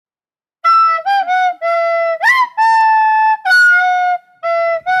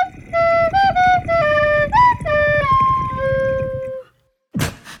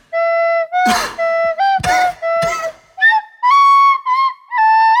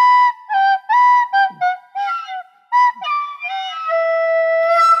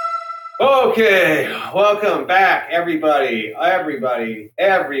Okay, welcome back, everybody, every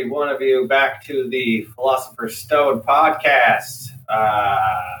one of you, back to the Philosopher's Stone podcast,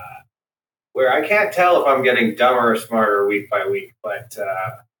 where I can't tell if I'm getting dumber or smarter week by week, but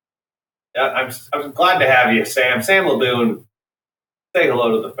I'm glad to have you, Sam. Sam Laboon, say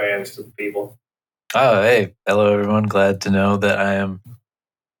hello to the fans, to the people. Oh, hey, hello, everyone. Glad to know that I am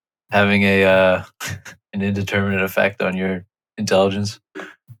having an indeterminate effect on your intelligence.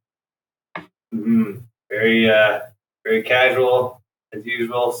 Mm-hmm. Very casual as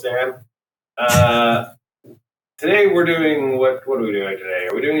usual, Sam. Today we're doing what are we doing today?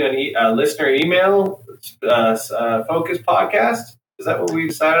 Are we doing a listener email focus podcast? Is that what we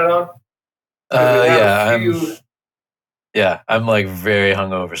decided on? I'm like very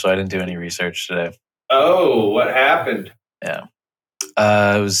hungover, so I didn't do any research today. Oh, what happened? Yeah,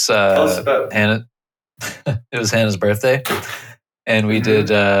 it was Tell us about Hannah. It was Hannah's birthday, and we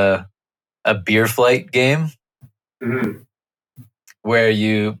did a beer flight game. Mm-hmm. Where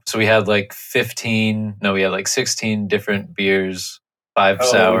we had like 16 different beers, 5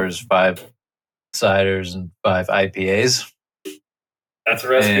 sours, 5 ciders, and 5 IPAs. That's a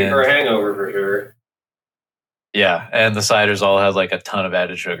recipe for a hangover for sure. Yeah, and the ciders all had like a ton of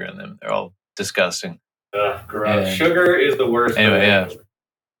added sugar in them. They're all disgusting. Gross. Sugar is the worst. Anyway,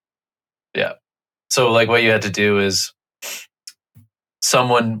 yeah. So like what you had to do is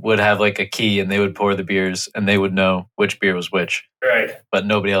someone would have like a key and they would pour the beers and they would know which beer was which. Right. But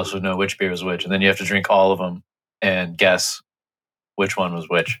nobody else would know which beer was which. And then you have to drink all of them and guess which one was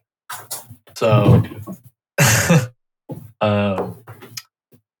which. So,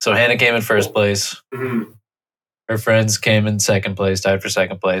 so Hannah came in first place. Mm-hmm. Her friends came in second place, tied for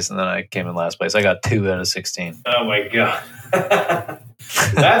second place, and then I came in last place. I got 2 out of 16. Oh my God.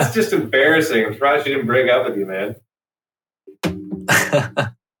 That's just embarrassing. I'm surprised she didn't break up with you, man.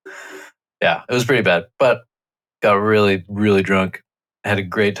 Yeah, it was pretty bad, but got really, really drunk. Had a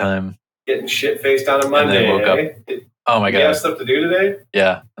great time. Getting shit-faced on a Monday, woke up. Oh my God. You have stuff to do today?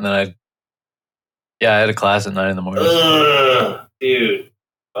 Yeah, and then I had a class at 9 in the morning. Ugh, dude.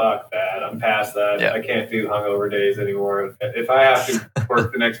 Fuck that. I'm past that. Yeah. I can't do hungover days anymore. If I have to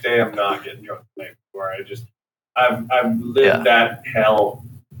work the next day, I'm not getting drunk the night before. I've lived that hell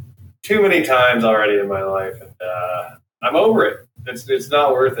too many times already in my life, and I'm over it. It's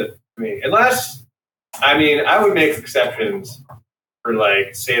not worth it to me. Unless, I would make exceptions for,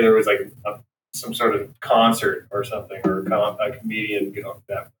 like, say there was like some sort of concert or something, or a comedian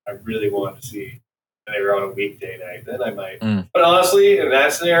that I really wanted to see, and they were on a weekday night, then I might. But honestly, in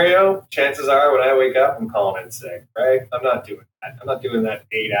that scenario, chances are when I wake up, I'm calling in sick, right? I'm not doing that. I'm not doing that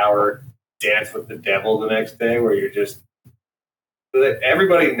 8-hour dance with the devil the next day where you're just,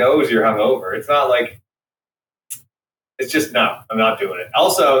 everybody knows you're hungover. It's not like, it's just, no, I'm not doing it.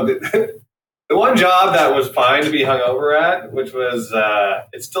 Also, the one job that was fine to be hungover at, which was,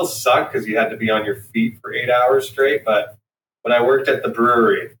 it still sucked because you had to be on your feet for 8 hours straight, but when I worked at the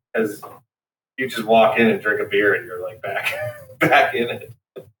brewery, because you just walk in and drink a beer and you're like back in it.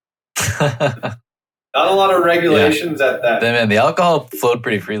 Not a lot of regulations at that. Man, the alcohol flowed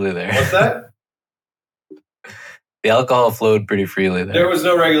pretty freely there. What's that? The alcohol flowed pretty freely there. There was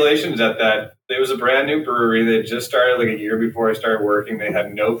no regulations at that. It was a brand new brewery. They just started like a year before I started working. They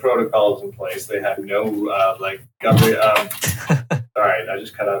had no protocols in place. They had no government. Sorry, I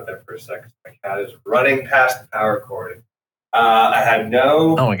just cut out there for a second. My cat is running past the power cord. I had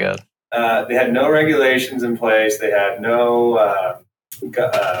no. Oh my God. They had no regulations in place. They had no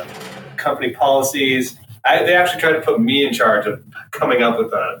company policies. They actually tried to put me in charge of coming up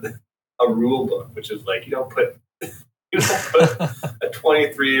with a rule book, which is like you don't put a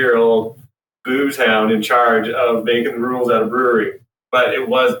 23-year-old booze hound in charge of making the rules at a brewery. But it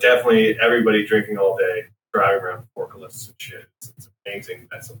was definitely everybody drinking all day, driving around forklifts and shit. It's amazing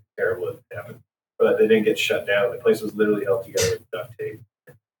that something terrible happened. But they didn't get shut down. The place was literally held together with duct tape.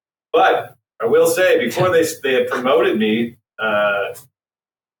 But I will say, before they had promoted me, it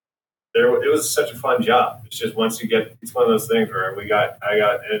was such a fun job. It's just once you get, it's one of those things where I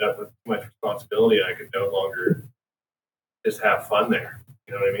ended up with too much responsibility, and I could no longer just have fun there.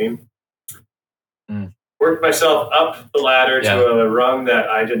 You know what I mean? Worked myself up the ladder to a rung that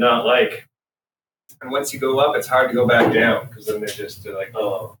I did not like. And once you go up, it's hard to go back down because then they're like,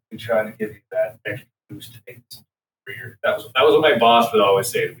 oh, we try to give you that extra boost to take this career. That was what my boss would always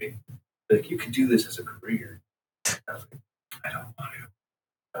say to me. Like, you could do this as a career. I was like, I don't want to.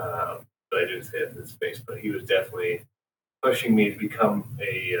 But I didn't say it in his face. But he was definitely pushing me to become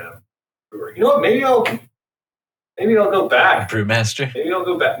a brewer. You know what? Maybe I'll go back. Brewmaster. Maybe I'll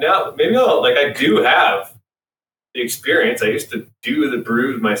go back. Now, maybe I do have the experience. I used to do the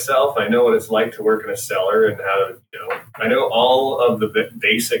brews myself. I know what it's like to work in a cellar and how to, I know all of the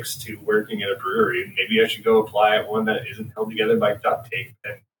basics to working in a brewery. Maybe I should go apply at one that isn't held together by duct tape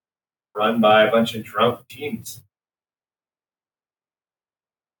and run by a bunch of drunk teens.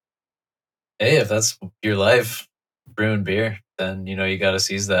 Hey, if that's your life, brewing beer, then you got to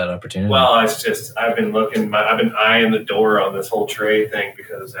seize that opportunity. Well, it's just I've been eyeing the door on this whole tray thing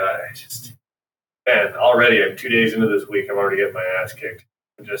because man, already I'm 2 days into this week. I'm already getting my ass kicked.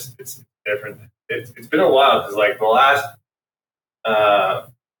 It's different. It's been a while because like the last I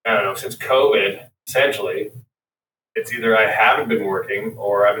don't know, since COVID, essentially, it's either I haven't been working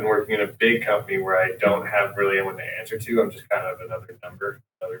or I've been working in a big company where I don't have really anyone to answer to. I'm just kind of another number,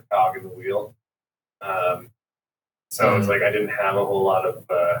 another cog in the wheel. So it's like I didn't have a whole lot of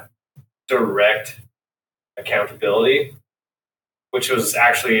direct accountability, which was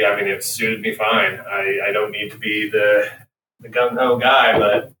actually, it suited me fine. I don't need to be the gung-ho guy,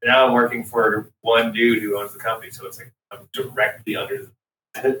 but now I'm working for one dude who owns the company, so it's like I'm directly under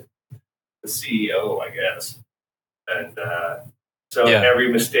the CEO, I guess. And every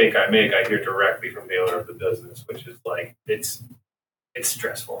mistake I make, I hear directly from the owner of the business, which is like, it's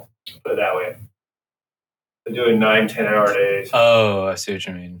stressful, put it that way. I'm doing 9-10 hour days. Oh, I see what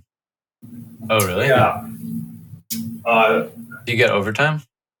you mean. Oh, really? Yeah. Do you get overtime?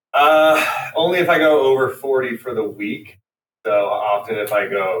 Only if I go over 40 for the week. So often if I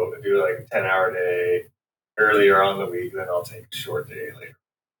go do like a 10-hour day earlier on the week, then I'll take a short day later.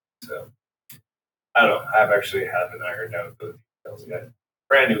 So I don't know. I've actually haven't ironed out those details yet.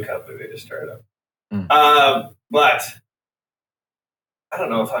 Brand new company they just started up. But I don't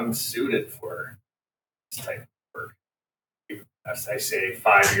know if I'm suited for this type of work. As I say,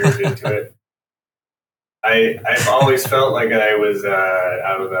 5 years into it. I've always felt like I was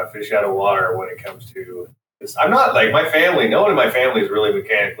out of a fish out of water when it comes to this. I'm not like my family. No one in my family is really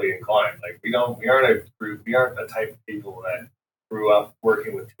mechanically inclined. Like we aren't a group. We aren't the type of people that grew up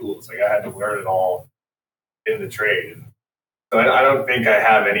working with tools. Like I had to learn it all in the trade. And so I don't think I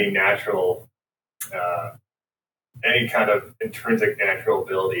have any natural, any kind of intrinsic natural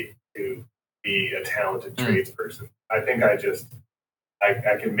ability to be a talented tradesperson. I think I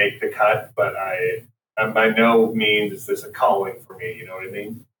can make the cut, but by no means is this a calling for me. You know what I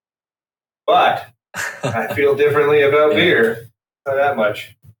mean? But I feel differently about beer. Not that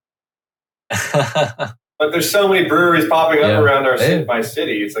much. But there's so many breweries popping up around my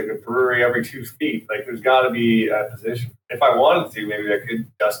city. It's like a brewery every 2 feet. Like there's got to be a position. If I wanted to, maybe I could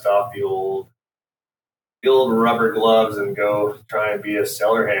dust off the old rubber gloves and go try and be a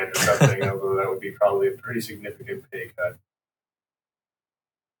cellar hand or something. Although that would be probably a pretty significant pay cut.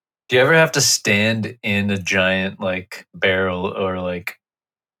 Do you ever have to stand in a giant like barrel or like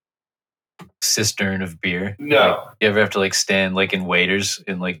cistern of beer? No. Like, you ever have to like stand like in waders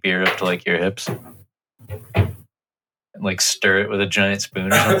in like beer up to like your hips? And like stir it with a giant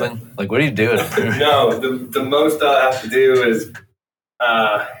spoon or something? Like what do you do? No, the most I have to do is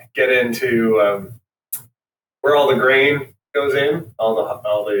get into where all the grain goes in, all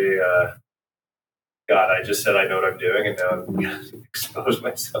the God, I just said I know what I'm doing, and now I'm going to expose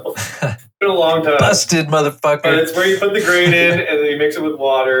myself. It's been a long time. Busted, motherfucker. But it's where you put the grain in, and then you mix it with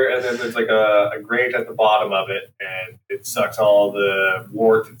water, and then there's like a grate at the bottom of it, and it sucks all the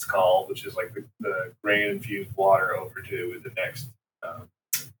wort, it's called, which is like the grain-infused water over to the next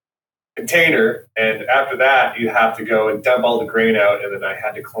container. And after that, you have to go and dump all the grain out, and then I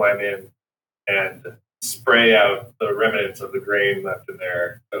had to climb in and spray out the remnants of the grain left in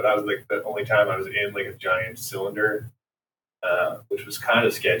there. So that was like the only time I was in like a giant cylinder, which was kind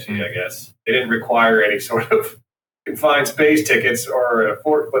of sketchy, I guess. They didn't require any sort of confined space tickets or a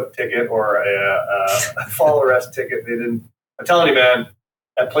forklift ticket or a fall arrest ticket. They didn't. I'm telling you, man,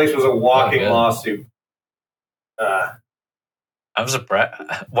 that place was a walking lawsuit. I'm surprised.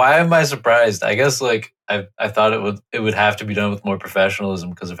 Why am I surprised? I guess like I thought it would have to be done with more professionalism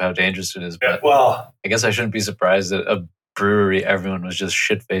because of how dangerous it is. But well, I guess I shouldn't be surprised that a brewery everyone was just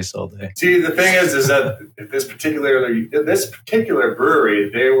shit faced all day. See, the thing is that this particular brewery,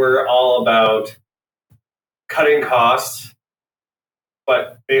 they were all about cutting costs,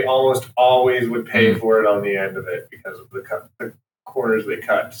 but they almost always would pay for it on the end of it because of the corners they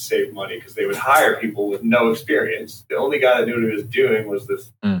cut to save money, because they would hire people with no experience. The only guy that knew what he was doing was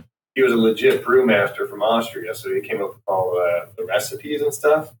this. He was a legit brewmaster from Austria, so he came up with all the recipes and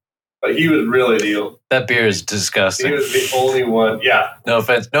stuff. But he was really that beer is disgusting. He was the only one. Yeah. No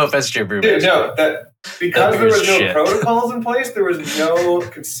offense to your brewmaster. No, because there was no protocols in place, there was no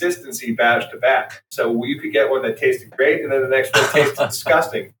consistency batch to batch. So you could get one that tasted great, and then the next one tasted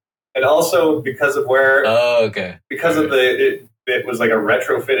disgusting. And also because of where, because of it was like a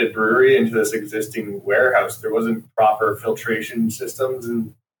retrofitted brewery into this existing warehouse. There wasn't proper filtration systems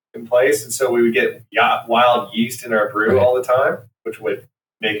in place, and so we would get wild yeast in our brew all the time, which would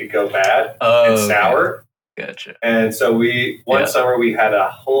make it go bad and sour. Gotcha. And so one summer we had a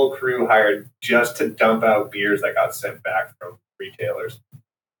whole crew hired just to dump out beers that got sent back from retailers.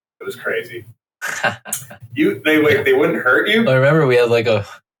 It was crazy. They wouldn't hurt you. I remember we had like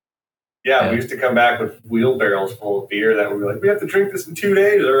we used to come back with wheelbarrows full of beer that we were like, we have to drink this in 2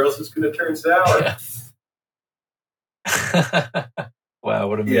 days or else it's going to turn sour. Wow,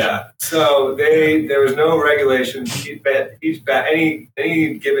 what a mission. Yeah. So there was no regulation.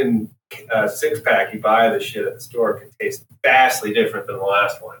 Any given 6-pack you buy the shit at the store can taste vastly different than the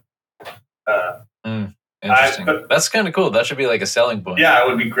last one. Interesting. That's kind of cool. That should be like a selling point. Yeah, it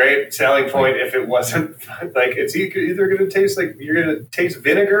would be great selling point if it wasn't like it's either going to taste like you're going to taste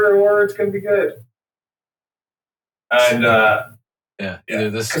vinegar or it's going to be good. And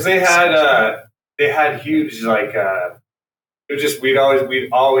because they had huge like it was just we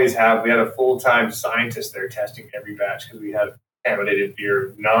had a full-time scientist there testing every batch because we had contaminated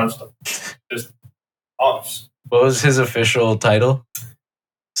beer nonstop. Just ops. What was his official title?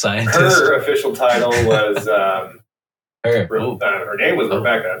 Scientist. Her official title was her name was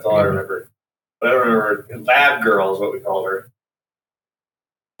Rebecca. That's all I remember. But I don't remember. Lab girl is what we called her.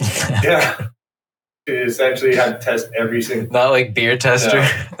 Yeah, she essentially had to test every single. Not like beer tester.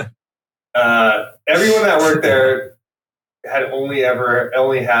 No. Everyone that worked there had only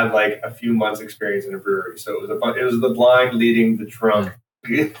had like a few months experience in a brewery, so it was the blind leading the drunk.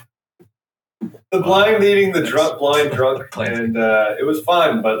 The blind leading the blind drunk, and it was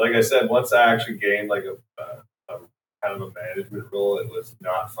fun. But like I said, once I actually gained like a kind of a management role, it was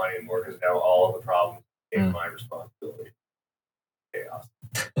not fun anymore because now all of the problems became my responsibility. Chaos.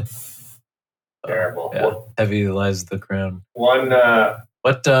 Terrible. Yeah. Heavy lies the crown. One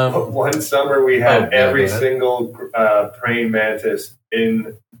summer we had every single praying mantis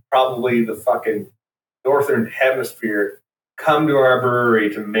in probably the fucking northern hemisphere come to our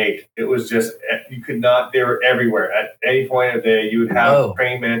brewery to mate. It was just, you could not, they were everywhere. At any point of the day, you would have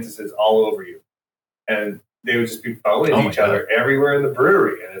praying mantises all over you. And they would just be boning each other everywhere in the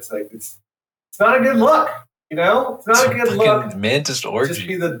brewery. And it's like, it's not a good look, you know? It's not a good look. Mantis orgy. Just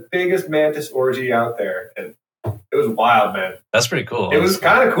be the biggest mantis orgy out there. And it was wild, man. That's pretty cool. It was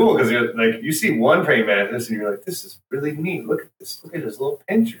kind of cool because like you see one praying mantis and you're like, this is really neat. Look at this. Look at his little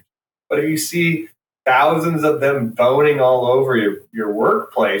pincher. But if you see thousands of them boning all over your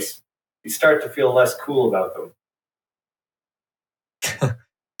workplace, you start to feel less cool about them.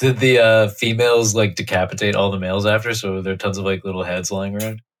 Did the females like decapitate all the males after? So there are tons of like little heads lying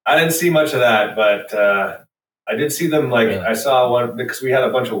around? I didn't see much of that, but I did see them like I saw one because we had a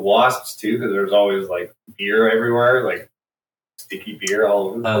bunch of wasps too because there was always like beer everywhere, like sticky beer all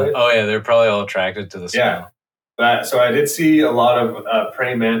over the place. Oh yeah, they're probably all attracted to the smell. Yeah. But, so I did see a lot of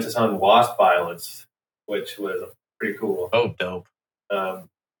praying mantis on wasp violence, which was pretty cool. Oh, dope.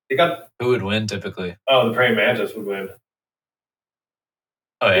 Who would win typically? Oh, the praying mantis would win.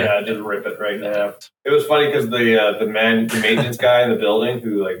 Oh yeah, just rip it right now. It was funny because the maintenance guy in the building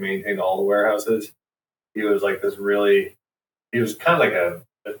who like maintained all the warehouses, he was like he was kind of like a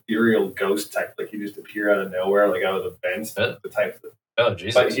ethereal ghost type. Like he just appear out of nowhere, like out of the vents, the type. Oh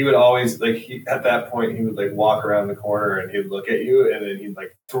Jesus! But he would always at that point he would like walk around the corner and he'd look at you and then he'd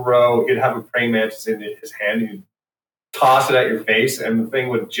like he'd have a praying mantis in his hand and he'd toss it at your face and the thing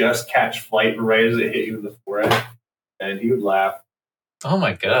would just catch flight right as it hit you in the forehead and he would laugh. Oh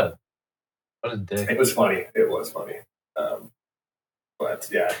my god! What a dick! It was funny. It was funny. But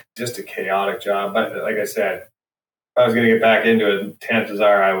yeah, just a chaotic job. But like I said, if I was going to get back into it, chances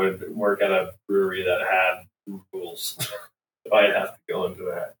are I would work at a brewery that had rules. So I'd have to go into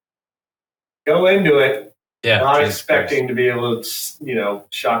that. Go into it. Yeah. Not expecting to be able to,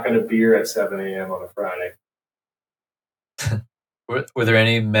 shotgun a beer at 7 a.m. on a Friday. Were there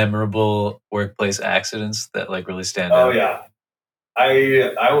any memorable workplace accidents that like really stand out? Oh yeah.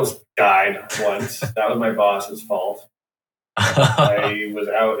 I almost died once. That was my boss's fault. I was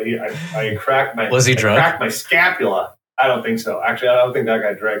out. I cracked my. Was he drunk? Cracked my scapula. I don't think so. Actually, I don't think that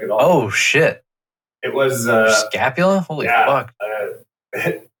guy drank at all. Oh shit! It was scapula. Holy fuck!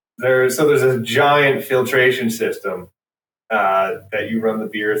 There's a giant filtration system that you run the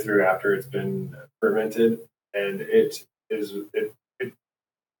beer through after it's been fermented, and it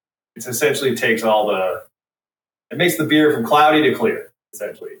essentially takes it makes the beer from cloudy to clear,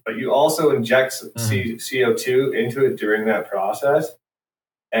 essentially. But you also inject CO2 into it during that process.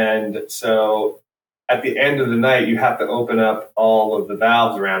 And so at the end of the night, you have to open up all of the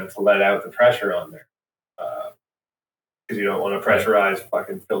valves around to let out the pressure on there. Because you don't want to pressurize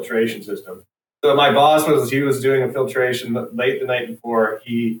fucking filtration system. So my boss he was doing a filtration late the night before.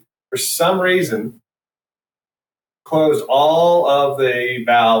 He, for some reason, closed all of the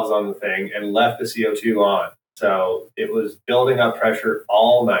valves on the thing and left the CO2 on. So it was building up pressure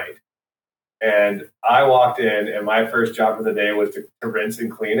all night. And I walked in, and my first job of the day was to rinse and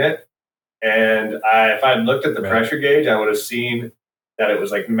clean it. And if I'd looked at the pressure gauge, I would have seen that it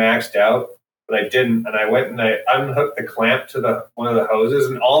was like maxed out, but I didn't. And I went and I unhooked the clamp to one of the hoses,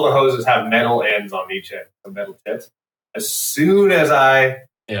 and all the hoses have metal ends on each end, the metal tips. As soon as I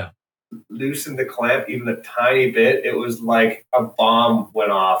loosened the clamp even a tiny bit, it was like a bomb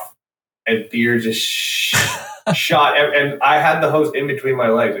went off, and beer just shot. And I had the hose in between my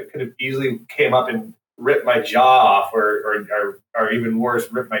legs. It could have easily came up and ripped my jaw off, or even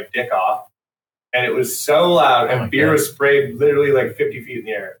worse, ripped my dick off. And it was so loud, and beer was sprayed literally like 50 feet in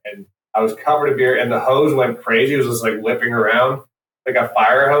the air. And I was covered in beer, and the hose went crazy. It was just like whipping around like a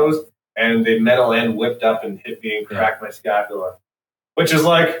fire hose, and the metal end whipped up and hit me and cracked my scapula, which is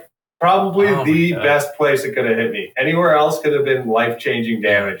like probably the best place it could have hit me. Anywhere else could have been life-changing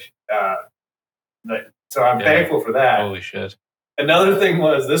damage. So I'm thankful for that. Holy shit. Another thing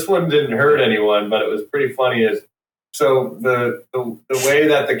was, this one didn't hurt anyone, but it was pretty funny, is so the way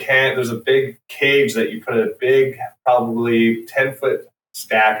that there's a big cage that you put a big, probably 10-foot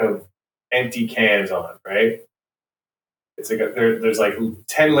stack of empty cans on, right? It's like there's like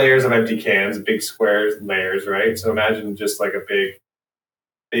 10 layers of empty cans, big square layers, right? So imagine just like a big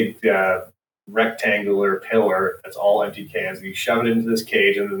rectangular pillar that's all empty cans. And you shove it into this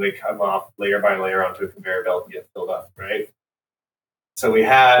cage, and then they come off layer by layer onto a conveyor belt and get filled up, right? So we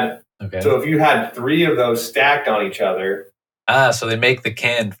had, so if you had 3 of those stacked on each other. So they make the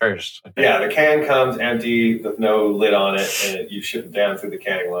can first. Okay. Yeah, the can comes empty with no lid on it, and you ship it down through the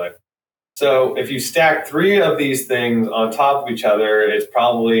canning line. So if you stack 3 of these things on top of each other, it's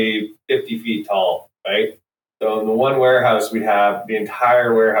probably 50 feet tall, right? So in the one warehouse we have, the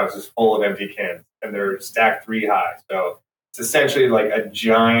entire warehouse is full of empty cans, and they're stacked 3 high. So it's essentially like a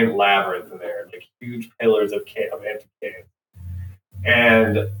giant labyrinth in there, like huge pillars of empty cans.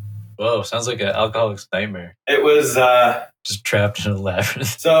 And whoa, sounds like an alcoholic's nightmare. It was just trapped in a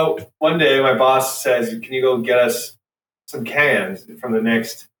labyrinth. So one day my boss says, "Can you go get us some cans from the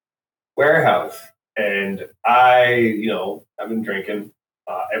next warehouse?" And I've been drinking.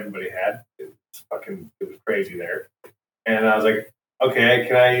 Everybody had. It was crazy there. And I was like, okay,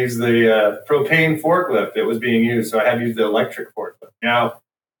 can I use the propane forklift that was being used? So I had to use the electric forklift. Now,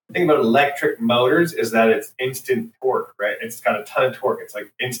 the thing about electric motors is that it's instant torque, right? It's got a ton of torque. It's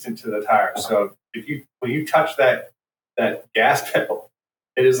like instant to the tire. So when you touch that gas pedal,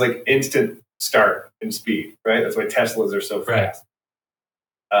 it is like instant start and speed, right? That's why Teslas are so fast.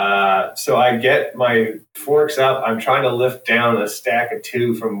 So I get my forks up. I'm trying to lift down a stack of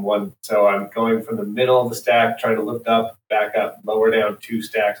 2 from one. So I'm going from the middle of the stack, trying to lift up, back up, lower down 2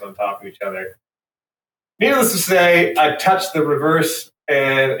 stacks on top of each other. Needless to say, I touch the reverse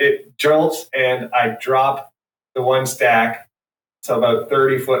and it jolts, and I drop the one stack. So about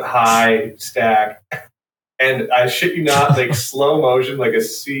 30-foot high stack. And I shit you not, like slow motion, like a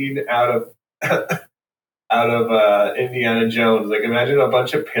scene out of Indiana Jones. Like imagine a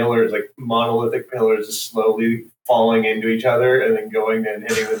bunch of pillars, like monolithic pillars, just slowly falling into each other and then going and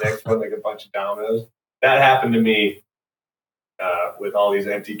hitting the next one like a bunch of dominoes. That happened to me with all these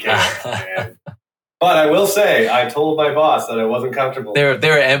empty cans. But I will say, I told my boss that I wasn't comfortable. They were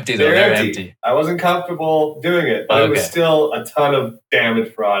empty, though. They were empty. I wasn't comfortable doing it, but it was still a ton of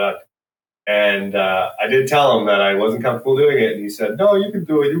damaged product. And I did tell him that I wasn't comfortable doing it. And he said, "No, you can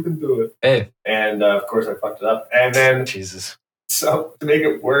do it. You can do it." Hey. And of course, I fucked it up. And then, Jesus. So to make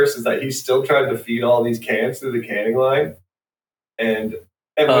it worse is that he still tried to feed all these cans through the canning line. And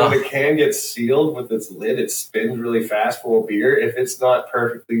when the can gets sealed with its lid, it spins really fast full of beer. If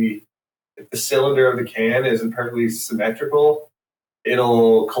the cylinder of the can isn't perfectly symmetrical,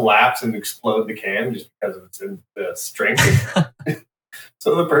 it'll collapse and explode the can just because of the strength.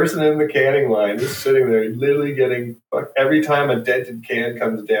 So the person in the canning line is sitting there literally getting, every time a dented can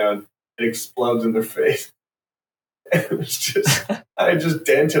comes down, it explodes in their face. It was just, I just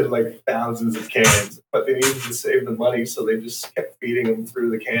dented like thousands of cans, but they needed to save the money, so they just kept feeding them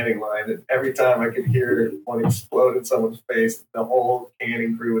through the canning line. And every time I could hear one explode in someone's face, the whole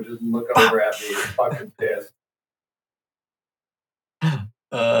canning crew would just look over at me and fucking pissed.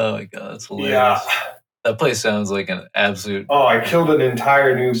 Oh my God, that's hilarious. Yeah. That place sounds like an absolute... Oh, I killed an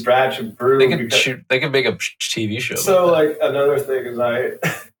entire new batch of brew. They could make a TV show. So, like, another thing is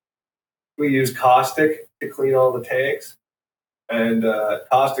we use caustic to clean all the tanks. And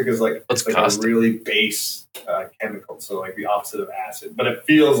caustic is like What's like caustic? a really base chemical, so like the opposite of acid, but it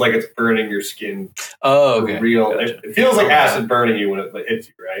feels like it's burning your skin. Oh, okay. Real. Gotcha. It feels like acid burning you when it hits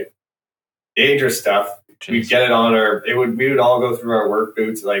you, right? Dangerous stuff. Jeez. We'd get it on we would all go through our work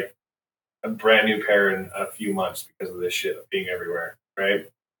boots, like a brand new pair in a few months because of this shit being everywhere, right?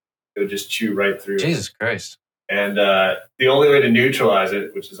 It would just chew right through. Jesus Christ. And the only way to neutralize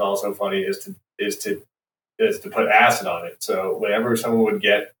it, which is also funny, is to put acid on it. So whenever someone would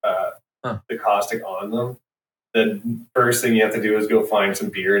get the caustic on them, the first thing you have to do is go find some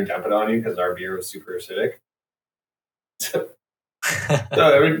beer and dump it on you because our beer was super acidic. So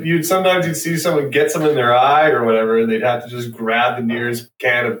sometimes you'd see someone get some in their eye or whatever, and they'd have to just grab the nearest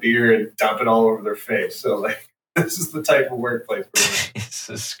can of beer and dump it all over their face. So like, this is the type of workplace.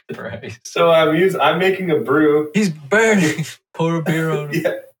 Jesus Christ! So I'm making a brew. He's burning. Pour a beer on him.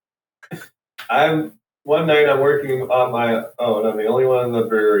 Yeah. One night I'm working on my own. I'm the only one in the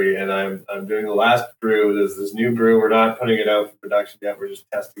brewery, and I'm doing the last brew. There's this new brew. We're not putting it out for production yet. We're just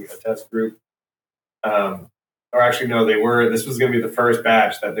testing a test group. Or actually, no, this was going to be the first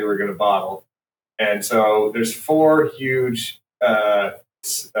batch that they were going to bottle. And so there's 4 huge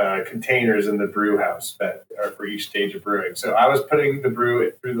containers in the brew house that are for each stage of brewing. So I was putting the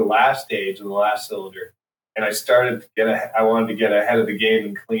brew through the last stage in the last cylinder, and I wanted to get ahead of the game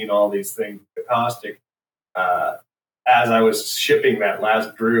and clean all these things with the caustic as I was shipping that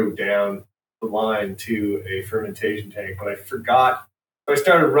last brew down the line to a fermentation tank. But I forgot. So I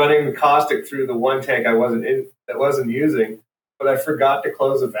started running the caustic through the one tank I wasn't using, but I forgot to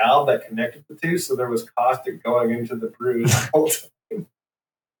close a valve that connected the two, so there was caustic going into the brew the whole time.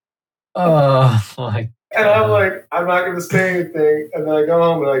 Oh my God. And I'm like, I'm not going to say anything. And then I go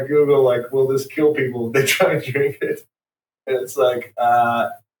home and I Google, like, will this kill people if they try and drink it? And it's like,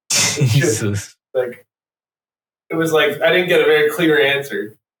 Jesus. Like, it was like, I didn't get a very clear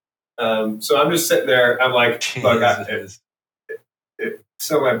answer. So I'm just sitting there. I'm like, look,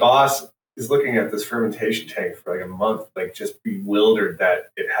 so my boss is looking at this fermentation tank for like a month, like just bewildered that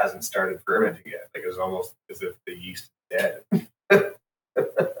it hasn't started fermenting yet. Like, it was almost as if the yeast is dead.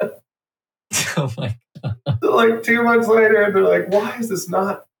 Oh my God. So like 2 months later, they're like, why is this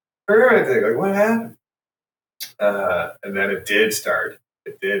not fermenting? Like, what happened? And then it did start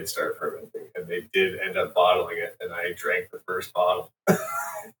fermenting, and they did end up bottling it, and I drank the first bottle.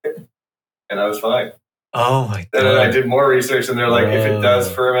 And I was fine. Oh my God. And then I did more research, and they're like, if it does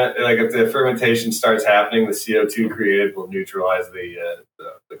ferment, like if the fermentation starts happening, the CO2 created will neutralize the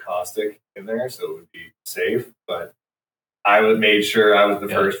caustic in there, so it would be safe. But I made sure I was the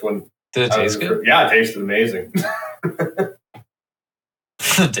first one. Did it taste good? Yeah, it tasted amazing.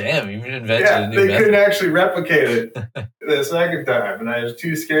 Damn, you invented a new they method. couldn't actually replicate it the second time, and I was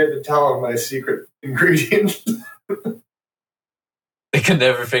too scared to tell them my secret ingredients. They could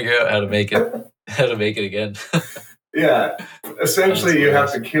never figure out how to make it again. Yeah, essentially you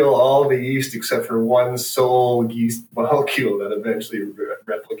have to kill all the yeast except for one sole yeast molecule that eventually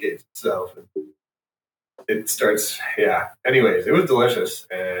replicates itself. It starts, yeah. Anyways, it was delicious,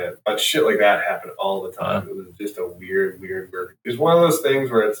 but shit like that happened all the time. It was just a weird work. It's one of those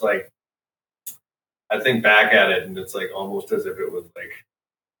things where it's like, I think back at it, and it's like almost as if it was like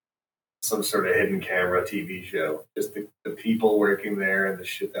some sort of hidden camera TV show. Just the people working there and the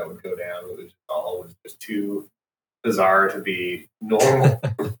shit that would go down. It was just too bizarre to be normal.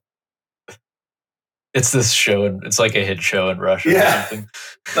 It's this show, and it's like a hit show in Russia or something.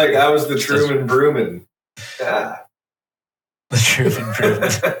 Like I was the Truman Brewman. Yeah. The Truman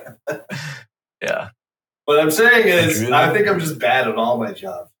Brewman. Yeah. What I'm saying is, I think I'm just bad at all my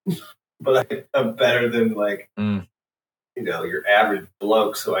jobs. But I'm better than like, your average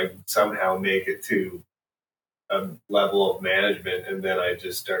bloke, so I somehow make it to a level of management, and then I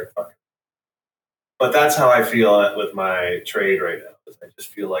just start fucking. But that's how I feel with my trade right now. Is I just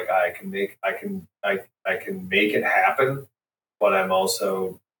feel like I can make it happen, but I'm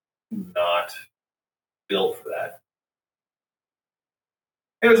also not built for that.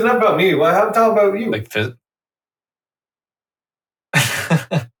 Hey, it's not about me. Well, how about you? Like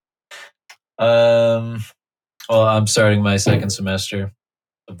well, I'm starting my second semester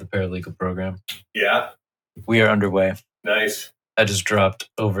of the paralegal program. Yeah. We are underway. Nice. I just dropped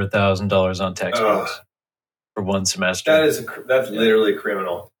over $1,000 on textbooks for one semester. That's literally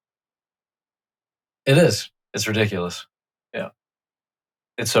criminal. It is. It's ridiculous. Yeah.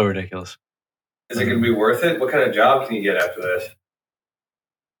 It's so ridiculous. Is it going to be worth it? What kind of job can you get after this?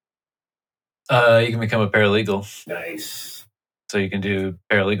 You can become a paralegal. Nice. So you can do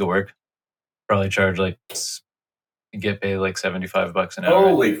paralegal work. Probably charge you get paid like $75 an hour.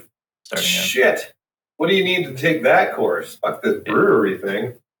 Holy starting out. Shit. What do you need to take that course? Fuck this brewery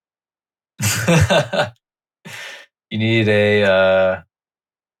thing. You need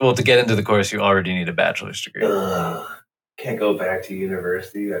well, to get into the course, you already need a bachelor's degree. Can't go back to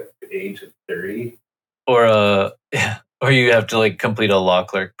university at the age of 30. Or you have to like complete a law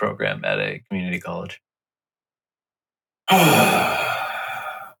clerk program at a community college.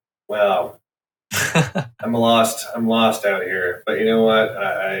 Well, I'm lost out here. But you know what?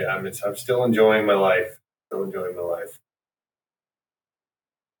 I'm still enjoying my life.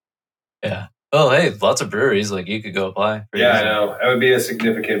 Yeah. Oh, hey, lots of breweries. Like you could go apply. Yeah, I know. That would be a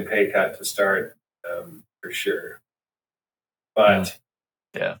significant pay cut to start, for sure. But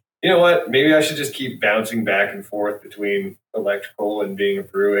yeah, you know what? Maybe I should just keep bouncing back and forth between electrical and being a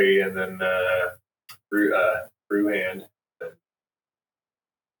brewery, and then brew hand.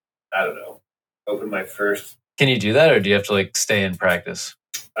 I don't know. Open my first. Can you do that, or do you have to like stay in practice?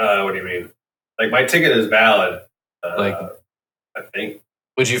 What do you mean? Like my ticket is valid. Like, I think.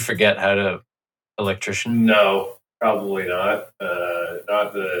 Would you forget how to electrician? No, probably not.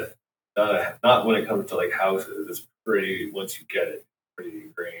 Not when it comes to like houses. It's pretty. Once you get it, pretty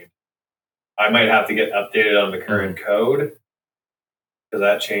ingrained. I might have to get updated on the current code because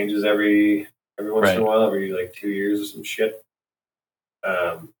that changes every once in a while, every like 2 years or some shit.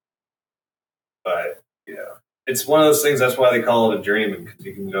 But yeah, it's one of those things. That's why they call it a journeyman, because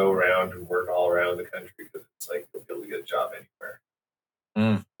you can go around and work all around the country, because it's like you'll be able to get a job anywhere.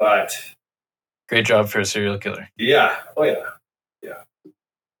 But great job for a serial killer. Yeah. Oh yeah. Yeah.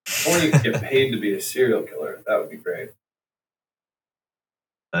 Or you can get paid to be a serial killer. That would be great.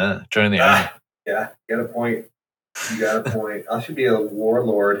 Join the army. Yeah. You got a point. I should be a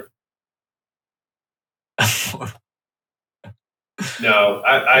warlord. No,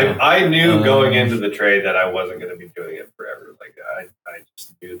 I knew going into the trade that I wasn't going to be doing it forever. Like I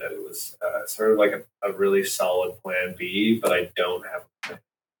just knew that it was sort of like a really solid plan B, but I don't have a plan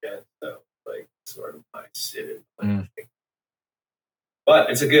yet. So like sort of my sit-in plan. But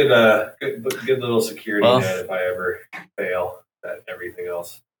it's a good little security net if I ever fail at everything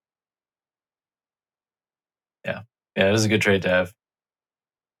else. Yeah, it is a good trade to have.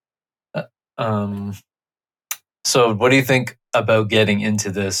 So what do you think about getting into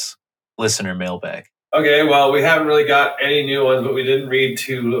this listener mailbag? Okay, well, we haven't really got any new ones, but we didn't read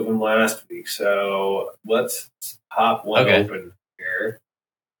 2 of them last week. So let's pop one open here.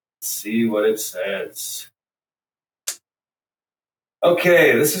 See what it says.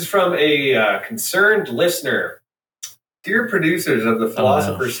 Okay, this is from a concerned listener. Dear producers of the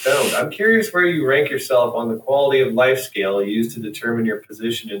Philosopher's Stone, I'm curious where you rank yourself on the quality of life scale used to determine your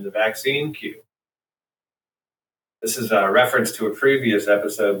position in the vaccine queue. This is a reference to a previous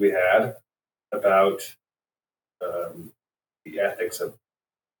episode we had about the ethics of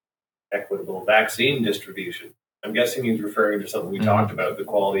equitable vaccine distribution. I'm guessing he's referring to something we talked about, the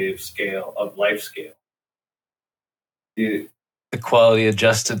quality of life scale. The quality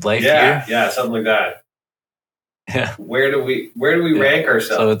adjusted life year? Yeah, something like that. Yeah. Where do we rank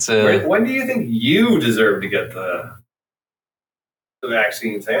ourselves? So it's when do you think you deserve to get the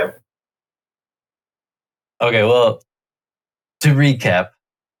vaccine, Sam? Okay, well, to recap,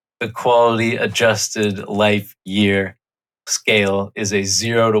 the quality adjusted life year scale is a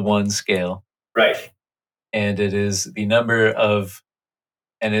 0 to 1 scale. Right. And it is the number of,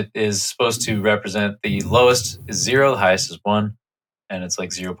 and it is supposed to represent the lowest is 0, the highest is 1, and it's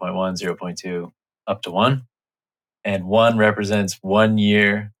like 0.1, 0.2, up to 1. And 1 represents 1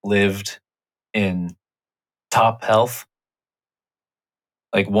 year lived in top health.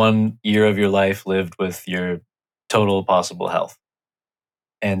 Like 1 year of your life lived with your total possible health.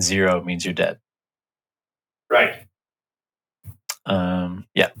 And 0 means you're dead. Right.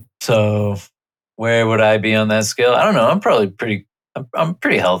 Yeah. So where would I be on that scale? I don't know. I'm probably I'm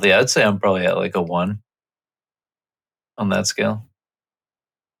pretty healthy. I'd say I'm probably at like a 1 on that scale.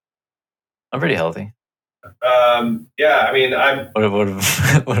 I'm pretty healthy. Yeah, I mean, I'm. What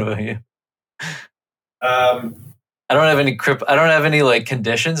about you? I don't have any like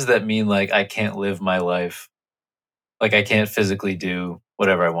conditions that mean like I can't live my life. Like I can't physically do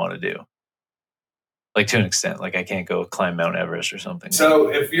whatever I want to do. Like to an extent, like I can't go climb Mount Everest or something. So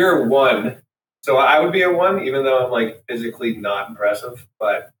if you're 1, so I would be a 1, even though I'm like physically not impressive,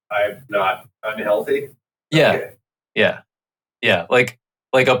 but I'm not unhealthy. Yeah, okay. yeah.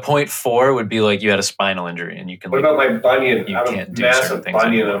 Like a 0.4 would be like you had a spinal injury and you can. What about my bunion? You can't do massive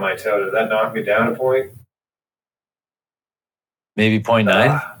bunion on my toe. Does that knock me down a point? Maybe 0.9.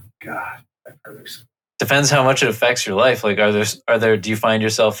 God, that perfect. Depends how much it affects your life. Like, are there? Do you find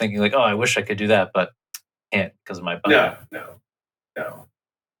yourself thinking like, oh, I wish I could do that, but can't because of my bunion? No.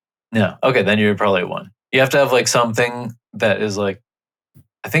 Yeah. Okay, then you're probably a 1. You have to have like something that is like,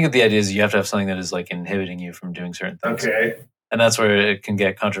 I think the idea is you have to have something that is like inhibiting you from doing certain things. Okay. And that's where it can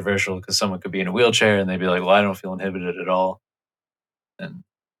get controversial because someone could be in a wheelchair and they'd be like, well, I don't feel inhibited at all. And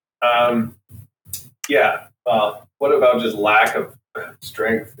yeah. What about just lack of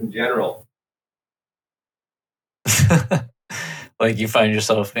strength in general? like you find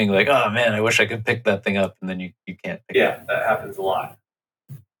yourself being like, oh man, I wish I could pick that thing up. And then you can't pick it up. Yeah, that happens a lot.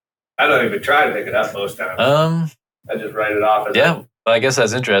 I don't even try to pick it up most times. I just write it off as well, I guess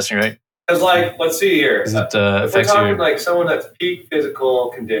that's interesting, right? Because, like, let's see here. It, if we're talking like someone that's peak physical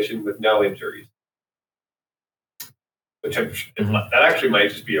condition with no injuries, which that actually might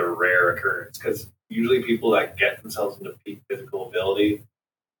just be a rare occurrence because usually people that get themselves into peak physical ability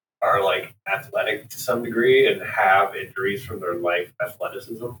are like athletic to some degree and have injuries from their life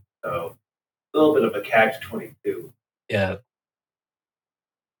athleticism. So a little bit of a catch-22. Yeah.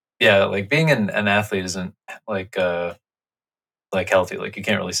 Yeah, like being an athlete isn't like healthy. Like you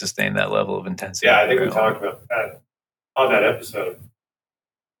can't really sustain that level of intensity. Yeah, I think we talked about that on that episode.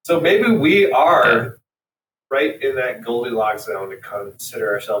 So maybe we are right in that Goldilocks zone to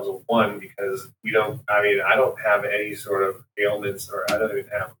consider ourselves a 1 because we don't. I mean, I don't have any sort of ailments, or I don't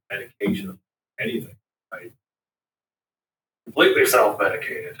even have medication or anything. Right? Completely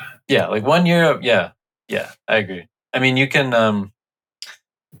self-medicated. Yeah, like 1 year. Yeah, I agree. I mean, you can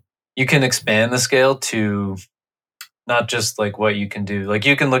expand the scale to not just like what you can do. Like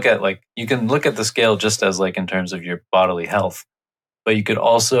you can look at the scale just as like in terms of your bodily health, but you could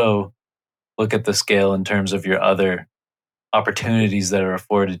also look at the scale in terms of your other opportunities that are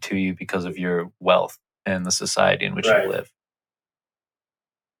afforded to you because of your wealth and the society in which you live.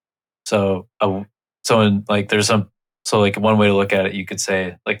 So in like there's like one way to look at it, you could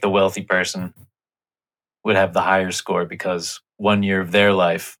say like the wealthy person would have the higher score because 1 year of their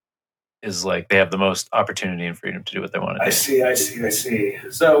life is like they have the most opportunity and freedom to do what they want to do. I see.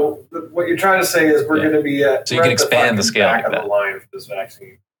 So what you're trying to say is we're going to be at so you can expand the scale back like of the line for this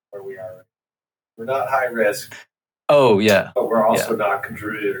vaccine where we are. We're not high risk. Oh yeah, but we're also not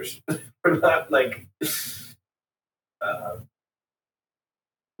contributors. We're not like.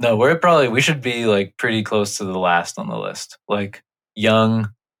 No, we should be like pretty close to the last on the list. Like young,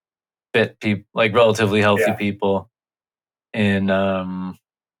 fit people, like relatively healthy people in a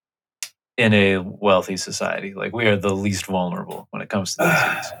wealthy society. Like we are the least vulnerable when it comes to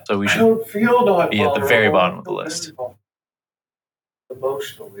disease. So we should be at the very bottom of the list.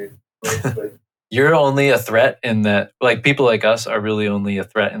 Emotionally. You're only a threat in that, like people like us are really only a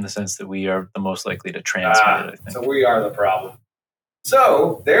threat in the sense that we are the most likely to transmit it, I think. So we are the problem.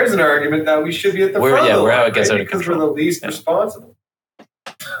 So there's an argument that we should be at the front. Yeah, we're how it gets out of control. Because we're the least responsible.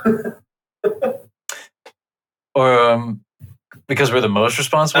 Or because we're the most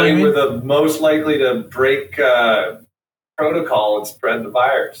responsible? I mean, we're the most likely to break protocol and spread the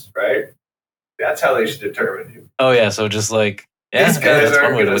virus, right? That's how they should determine you. Oh yeah, so just like these guys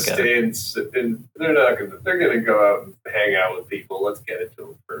aren't going to stay and they're not going to. They're going to go out and hang out with people. Let's get it to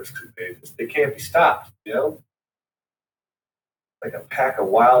them first because they can't be stopped. You know, like a pack of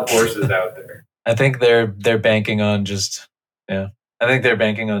wild horses out there. I think they're banking on just I think they're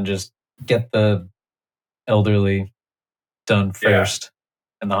banking on just get the elderly done first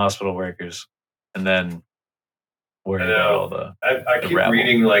and the hospital workers, and then worry about all the. I keep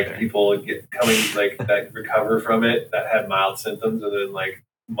reading like people coming like that recover from it that had mild symptoms, and then like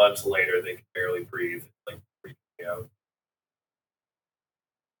months later they can barely breathe, like freaking out.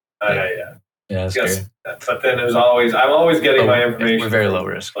 Yeah, it's scary. But then I'm always getting my information. We're very low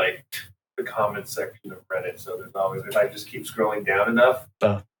risk. Like the comments section of Reddit, so there's always if I just keep scrolling down enough.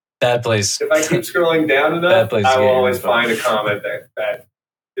 Bad place. If I keep scrolling down enough, I will always find a comment that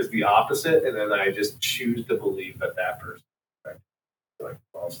is the opposite, and then I just choose to believe that person. Right? So I can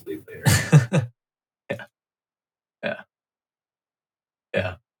fall asleep later.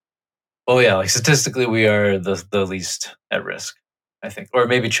 Yeah. Well, yeah. Like statistically, we are the least at risk, I think, or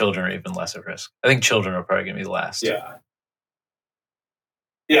maybe children are even less at risk. I think children are probably going to be last. Yeah.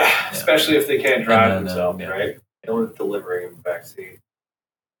 Especially if they can't drive themselves, right? No one's delivering a vaccine.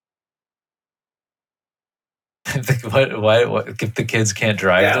 What if the kids can't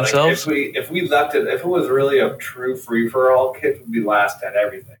drive themselves? Like if we left it, if it was really a true free for all, kids would be last at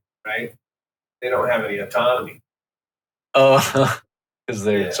everything, right? They don't have any autonomy. Oh, because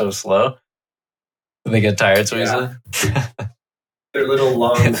they're so slow. They get tired so easily. Their little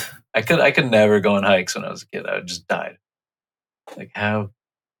lungs. I could never go on hikes when I was a kid. I would just died. Like how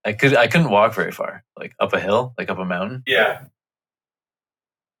I couldn't walk very far, like up a hill, like up a mountain. Yeah.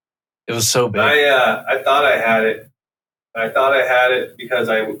 It was so big. I thought I had it. I thought I had it because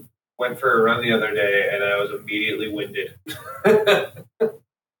went for a run the other day, and I was immediately winded.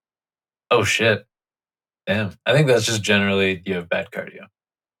 Oh, shit. Damn. I think that's just generally you have bad cardio.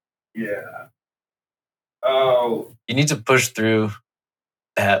 Yeah. Oh. You need to push through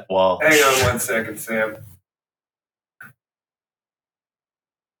that wall. Hang on 1 second, Sam.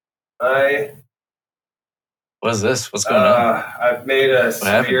 What is this? What's going on? I've made a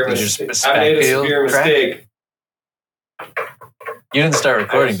severe mistake. You didn't start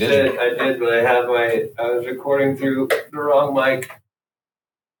recording, did you? I did, but I was recording through the wrong mic.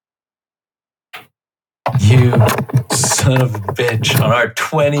 You son of a bitch. On our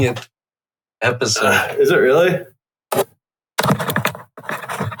 20th episode. Is it really?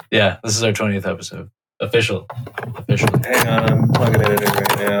 Yeah, this is our 20th episode. Official. Hang on, I'm plugging it in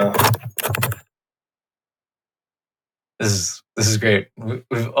right now. This is great. We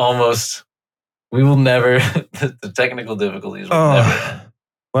will never, the technical difficulties will never.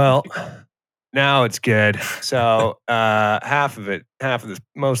 Well, now it's good. So most of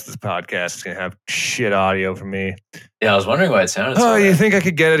this podcast is going to have shit audio from me. Yeah, I was wondering why it sounded so you bad. think I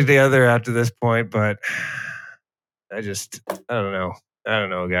could get it together after this point, but I don't know. I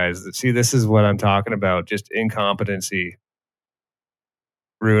don't know, guys. See, this is what I'm talking about. Just incompetency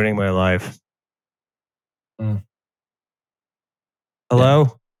ruining my life. Mm.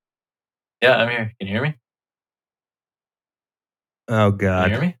 Hello? Yeah, I'm here. Can you hear me? Oh, God.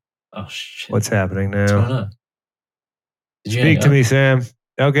 Can you hear me? Oh, shit. What's happening What's going now? on? Did you Speak hang to up? me, Sam.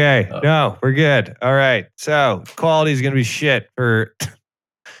 Okay. Oh. No, we're good. All right. So quality is going to be shit for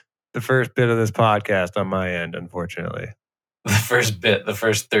the first bit of this podcast on my end, unfortunately. The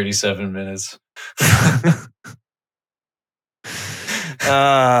first 37 minutes.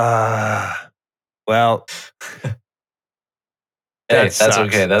 Well, Hey, that that's sucks.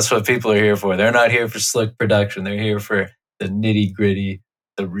 okay. That's what people are here for. They're not here for slick production. They're here for the nitty gritty,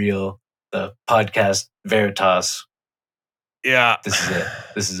 the real, the podcast veritas. Yeah. This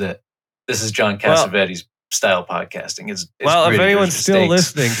is it. This is John Cassavetes style podcasting. It's well, if gritty, anyone's there's still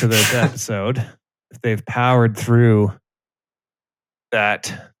mistakes. listening to this episode, if they've powered through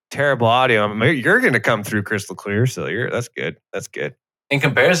that terrible audio, you're going to come through crystal clear. So that's good. That's good. In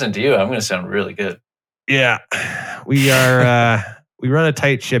comparison to you, I'm going to sound really good. Yeah, we are. We run a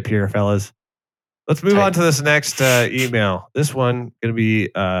tight ship here, fellas. Let's move on to this next email. This one going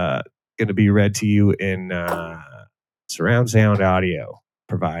to be read to you in surround sound audio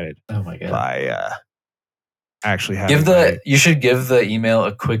provided Oh my god! by actually having. You should give the email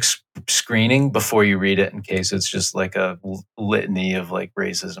a quick screening before you read it, in case it's just like a litany of like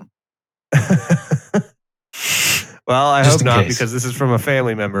racism. Well, I Just hope in not, case. because this is from a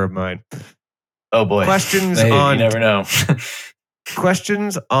family member of mine. Oh boy! Questions Hey, on you never know.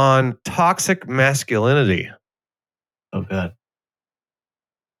 questions on toxic masculinity. Oh god!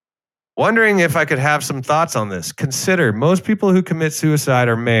 Wondering if I could have some thoughts on this. Consider most people who commit suicide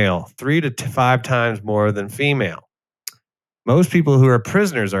are male, 3 to 5 times more than female. Most people who are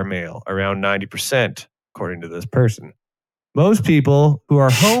prisoners are male, around 90%, according to this person. Most people who are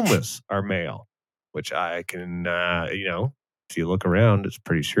homeless are male, which I can, if you look around, it's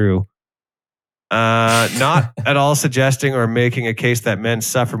pretty true. Not at all suggesting or making a case that men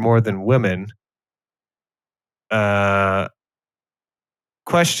suffer more than women.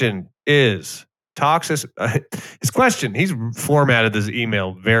 Question is toxic. His question, he's formatted this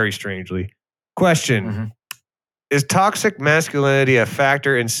email very strangely. Question. Mm-hmm. Is toxic masculinity a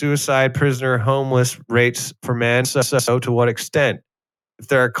factor in suicide, prisoner, homeless rates for men? So to what extent? If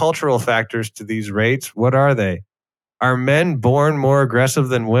there are cultural factors to these rates, what are they? Are men born more aggressive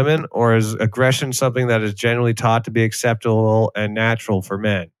than women, or is aggression something that is generally taught to be acceptable and natural for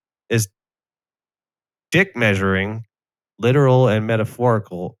men? Is dick measuring literal and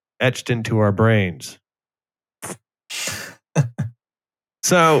metaphorical etched into our brains?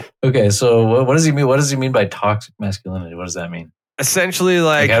 So okay, so what does he mean? What does he mean by toxic masculinity? What does that mean? essentially,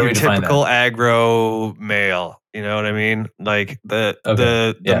 like how do your we define typical aggro male. You know what I mean? Like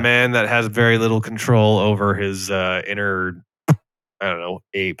the man that has very little control over his inner, I don't know,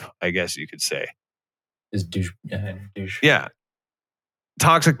 ape. I guess you could say. Is douche? Douche. Yeah.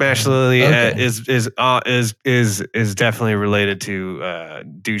 Toxic masculinity is definitely related to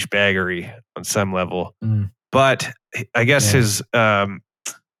douchebaggery on some level. Mm. But I guess his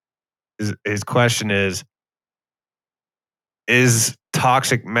question is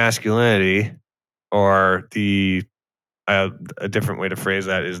toxic masculinity, or a different way to phrase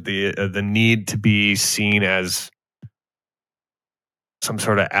that is the need to be seen as some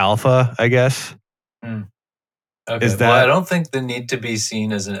sort of alpha, I guess. Mm. Okay. Is that, well, I don't think the need to be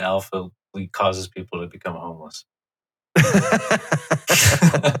seen as an alpha causes people to become homeless.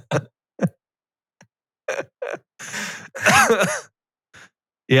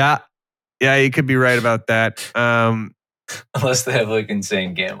 Yeah, you could be right about that. Unless they have like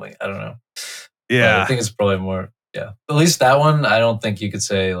insane gambling. I don't know. Yeah. But I think it's probably more, yeah. At least that one, I don't think you could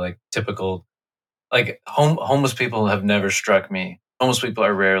say like typical, like homeless people have never struck me. Homeless people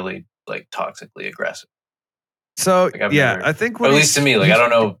are rarely like toxically aggressive. So Like I've yeah, never, I think or at least to me, like I don't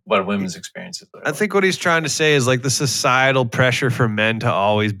know what women's experiences are. I think what he's trying to say is like the societal pressure for men to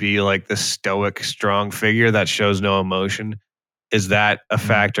always be like the stoic, strong figure that shows no emotion. Is that a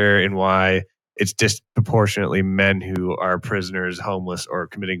factor in why it's disproportionately men who are prisoners, homeless, or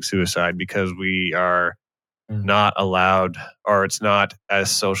committing suicide because we are not allowed, or it's not as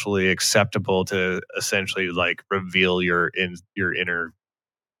socially acceptable to essentially like reveal your inner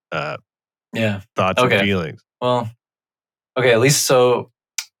thoughts and feelings. Well, okay, at least so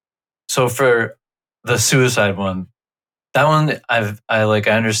for the suicide one, that one I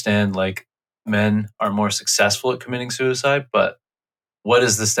understand like men are more successful at committing suicide, but what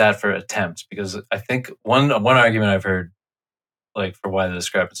is the stat for attempts? Because I think one argument I've heard like for why the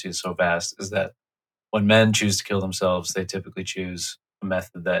discrepancy is so vast is that when men choose to kill themselves, they typically choose a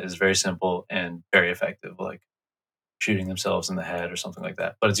method that is very simple and very effective, like shooting themselves in the head or something like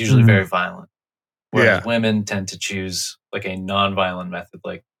that. But it's usually very violent. Whereas women tend to choose like a non-violent method,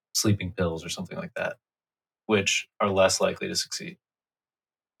 like sleeping pills or something like that, which are less likely to succeed.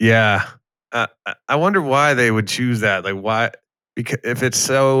 Yeah. I wonder why they would choose that. Like why? Because if it's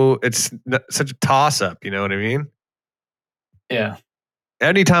such a toss up, you know what I mean? Yeah.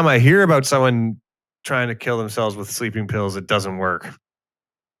 Anytime I hear about someone trying to kill themselves with sleeping pills, it doesn't work.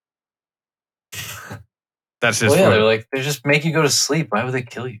 That's just they just make you go to sleep. Why would they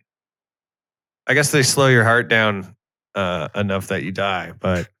kill you? I guess they slow your heart down enough that you die.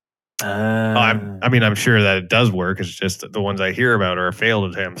 But I'm sure that it does work. It's just the ones I hear about are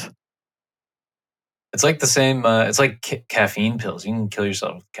failed attempts. It's like the same. It's like caffeine pills. You can kill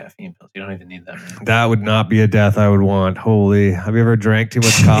yourself with caffeine pills. You don't even need that many. That would not be a death I would want. Holy! Have you ever drank too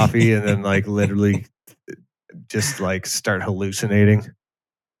much coffee and then like literally just like start hallucinating?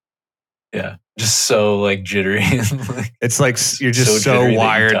 Yeah, just so like jittery. It's like you're just so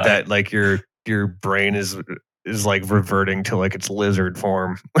wired that like your brain is like reverting to like its lizard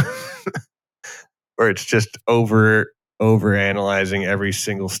form, or it's just over analyzing every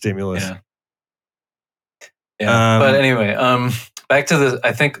single stimulus. Yeah. Yeah, but anyway, back to the.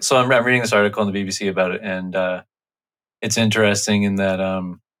 I think so. I'm reading this article on the BBC about it, and it's interesting in that,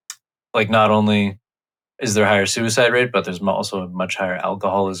 like, not only is there a higher suicide rate, but there's also a much higher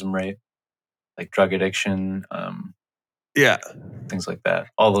alcoholism rate, like drug addiction, things like that.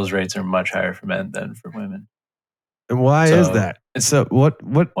 All those rates are much higher for men than for women. And why is that? So what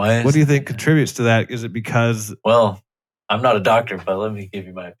do you think contributes to that? Is it because? Well, I'm not a doctor, but let me give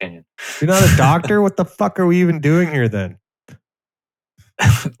you my opinion. You're not a doctor? What the fuck are we even doing here then?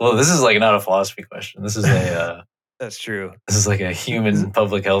 Well, this is like not a philosophy question. This is a... That's true. This is like a human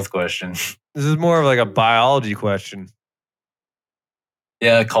public health question. This is more of like a biology question.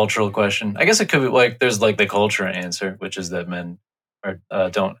 Yeah, a cultural question. I guess it could be like there's like the culture answer, which is that men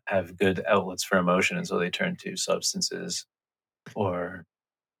don't have good outlets for emotion, and so they turn to substances or...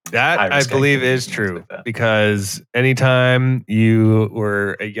 That I believe is true because anytime you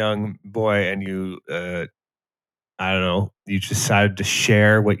were a young boy and you, I don't know, you decided to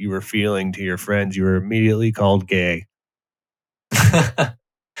share what you were feeling to your friends, you were immediately called gay.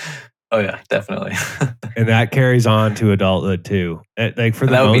 Oh yeah, definitely. And that carries on to adulthood too. Like for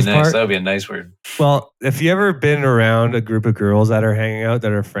the that would most be nice. part, That would be a nice word. Well, if you ever been around a group of girls that are hanging out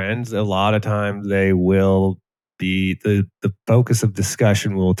that are friends, a lot of times they will be the focus of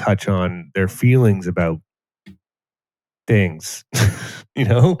discussion will touch on their feelings about things. You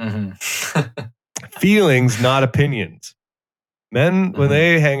know? Feelings, not opinions. Men, when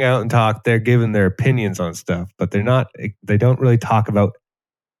they hang out and talk, they're giving their opinions on stuff, but they don't really talk about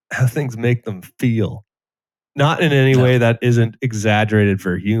how things make them feel. Not in any way that isn't exaggerated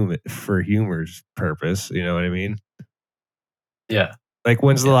for humor's purpose. You know what I mean? Yeah. Like,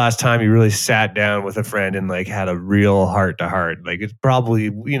 when's the last time you really sat down with a friend and like had a real heart to heart? Like, it's probably,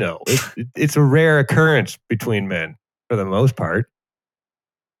 you know, it's a rare occurrence between men for the most part.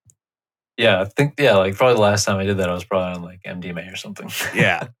 Yeah, I think like probably the last time I did that, I was probably on like MDMA or something.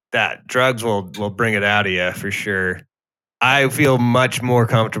 Yeah, that drugs will bring it out of you for sure. I feel much more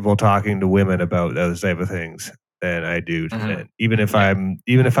comfortable talking to women about those type of things than I do to men. Even if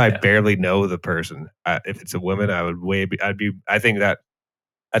I barely know the person, if it's a woman, I think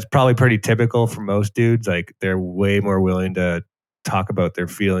that's probably pretty typical for most dudes. Like they're way more willing to talk about their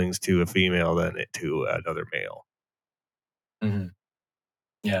feelings to a female than to another male.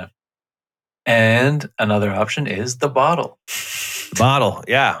 Yeah. And another option is the bottle. The bottle,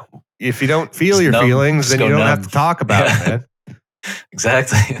 yeah. If you don't feel Just your numb. feelings, Just then you go don't have numb. to talk about it, man.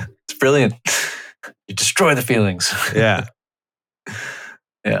 Exactly. It's brilliant. You destroy the feelings. Yeah.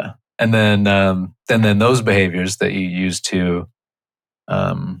 Yeah. And then those behaviors that you use to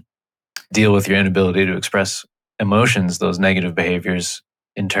deal with your inability to express emotions, those negative behaviors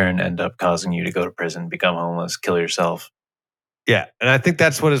in turn end up causing you to go to prison, become homeless, kill yourself. Yeah, and I think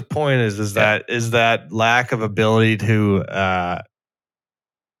that's what his point is that lack of ability to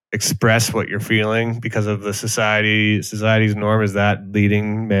express what you're feeling because of the society's norm, is that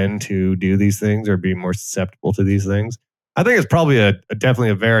leading men to do these things or be more susceptible to these things. I think it's probably definitely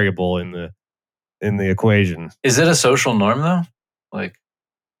a variable in the equation. Is it a social norm though? Like,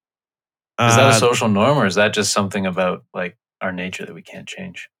 is that a social norm, or is that just something about like our nature that we can't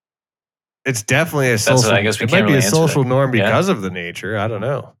change? It's definitely a social. I guess we it can't might be really a answer social that. norm because of the nature. I don't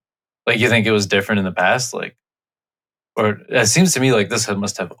know. Like, you think it was different in the past, like, or it seems to me like this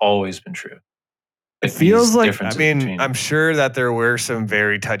must have always been true. It Like, feels these like, differences between- I'm sure that there were some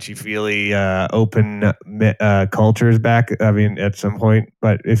very touchy-feely, open cultures back, at some point.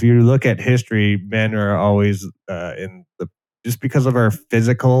 But if you look at history, men are always just because of our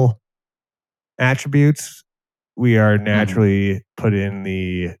physical attributes, we are naturally put in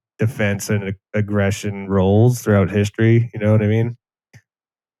the defense and aggression roles throughout history. You know what I mean?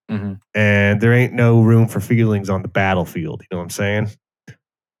 Mm-hmm. And there ain't no room for feelings on the battlefield. You know what I'm saying?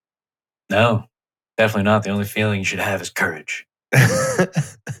 No, definitely not. The only feeling you should have is courage. I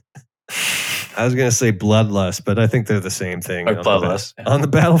was going to say bloodlust, but I think they're the same thing. Or bloodlust. On the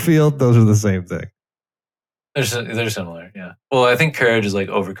battlefield, those are the same thing. They're similar, yeah. Well, I think courage is like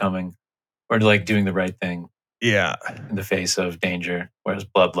overcoming or like doing the right thing. Yeah. In the face of danger, whereas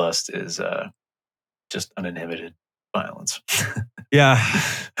bloodlust is just uninhibited violence. Yeah.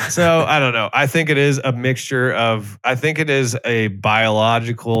 So I don't know. I think it is a mixture of. I think it is a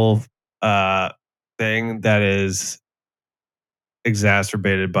biological thing that is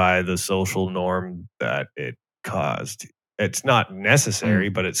exacerbated by the social norm that it caused. It's not necessary,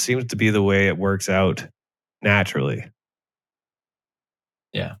 but it seems to be the way it works out naturally.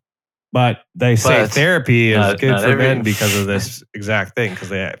 Yeah. But they say therapy is good for men because of this exact thing, because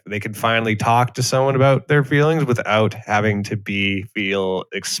they can finally talk to someone about their feelings without having to feel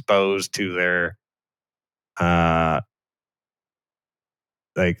exposed to their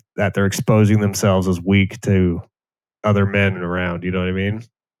like that they're exposing themselves as weak to other men around. You know what I mean?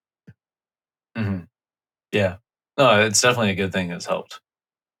 Mm-hmm. Yeah. No, it's definitely a good thing that's helped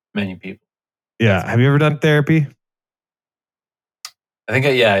many people. Yeah. Have you ever done therapy? I think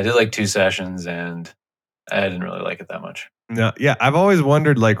I did like 2 sessions and I didn't really like it that much. No, yeah, I've always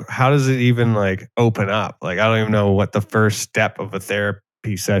wondered, like, how does it even like open up? Like, I don't even know what the first step of a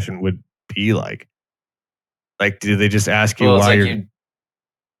therapy session would be like. Like, do they just ask you why you're?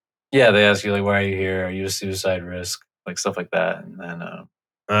 Yeah, they ask you like, why are you here? Are you a suicide risk? Like stuff like that, and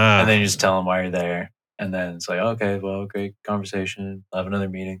then you just tell them why you're there, and then it's like, okay, well, great conversation. I'll have another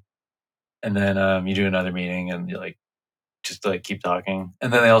meeting, and then you do another meeting, and you like just like keep talking,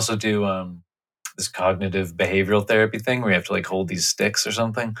 and then they also do this cognitive behavioral therapy thing where you have to like hold these sticks or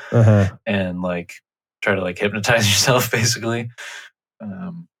something and like try to like hypnotize yourself basically.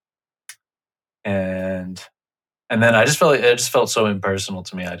 And then I just felt like it just felt so impersonal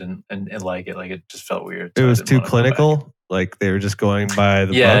to me. I didn't and like it. Like it just felt weird. So it was too clinical. Like they were just going by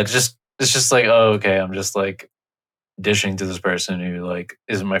the book. It's just like, oh, okay, I'm just like dishing to this person who like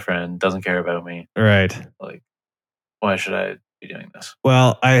isn't my friend, doesn't care about me. Right. Like, why should I be doing this?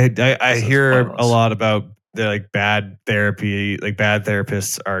 Well, I hear a lot about the like bad therapy. Like bad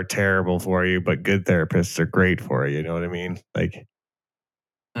therapists are terrible for you, but good therapists are great for you. You know what I mean? Like.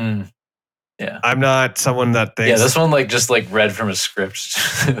 Yeah. I'm not someone that thinks. Yeah, this one like just like read from a script.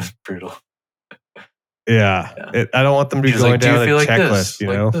 It was brutal. Yeah. I don't want them to be going down a checklist, you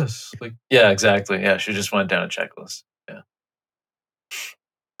know? Like, yeah, exactly. Yeah, she just went down a checklist.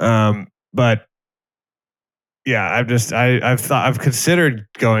 Yeah. But yeah, I've considered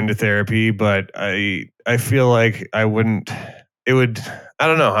going to therapy, but I feel like I don't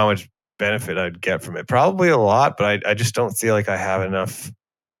know how much benefit I'd get from it. Probably a lot, but I just don't feel like I have enough.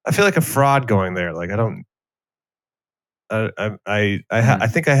 I feel like a fraud going there. Like I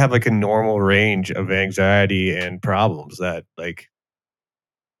think I have like a normal range of anxiety and problems that like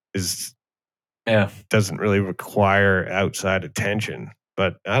doesn't really require outside attention.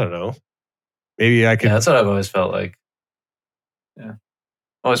 But I don't know. Maybe I could. Yeah, that's what I've always felt like. Yeah, I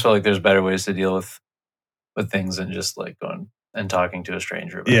always felt like there's better ways to deal with things than just like going and talking to a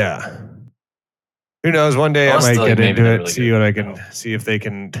stranger about it. Who knows? One day I might get into it, see what I can see if they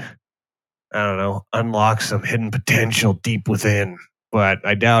can I don't know, unlock some hidden potential deep within, but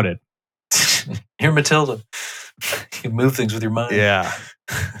I doubt it. You're Matilda. You move things with your mind. Yeah.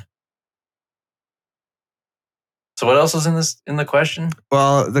 So what else is in the question?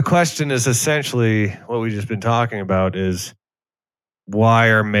 Well, the question is essentially what we've just been talking about is why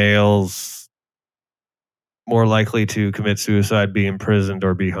are males more likely to commit suicide, be imprisoned,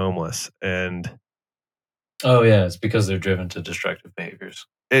 or be homeless? And oh yeah, it's because they're driven to destructive behaviors.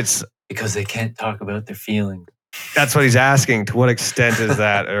 It's because they can't talk about their feelings. That's what he's asking. To what extent is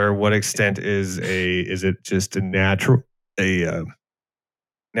that, or what extent is it just a natural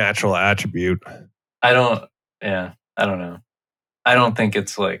attribute? I don't know. I don't think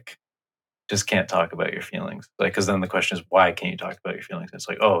it's like just can't talk about your feelings. Like, because then the question is, why can't you talk about your feelings? It's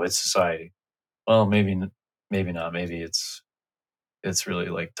like, oh, it's society. Well, maybe not. Maybe it's really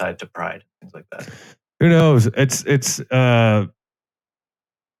like tied to pride, things like that. Who knows? I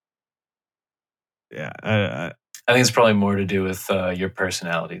think it's probably more to do with your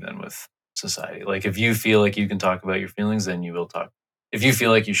personality than with society. Like, if you feel like you can talk about your feelings, then you will talk. If you feel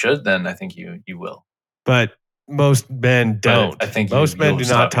like you should, then I think you will. But most men don't. I think most men do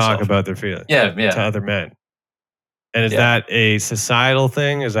not talk about their feelings. Yeah, to other men. And is that a societal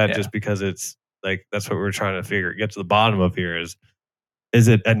thing? Is that just because it's like that's what we're trying to get to the bottom of here? Is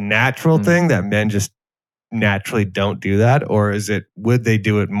it a natural thing that men just naturally don't do that, or would they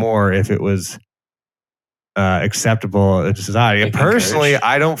do it more if it was acceptable in society? Like personally,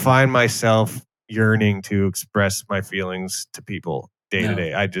 I don't find myself yearning to express my feelings to people day to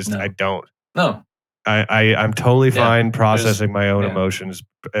day. I don't. No. I'm totally fine processing my own emotions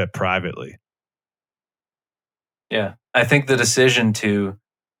privately. Yeah. I think the decision to,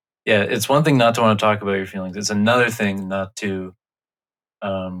 it's one thing not to want to talk about your feelings. It's another thing not to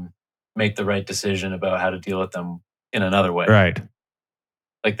make the right decision about how to deal with them in another way. Right.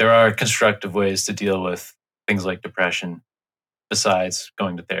 Like there are constructive ways to deal with things like depression besides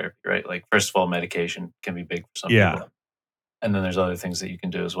going to therapy, right? Like first of all, medication can be big for some people. And then there's other things that you can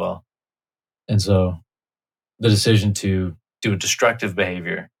do as well. And so the decision to do a destructive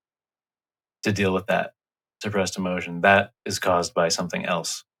behavior to deal with that suppressed emotion, that is caused by something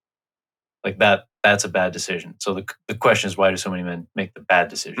else. Like that's a bad decision. So the question is, why do so many men make the bad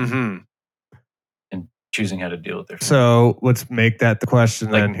decision in choosing how to deal with their feelings? So let's make that the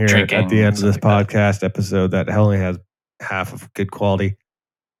question then here at the end of this podcast episode that only has half of good quality.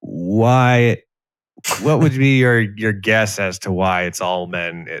 Why? What would be your guess as to why it's all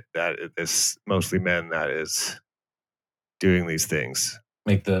men? It's mostly men that is doing these things.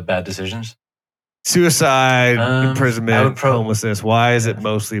 Make the bad decisions. Suicide, imprisonment, homelessness. Why is it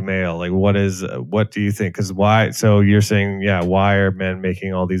mostly male? Like, what do you think? Because why? So you're saying, why are men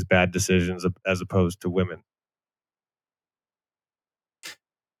making all these bad decisions as opposed to women?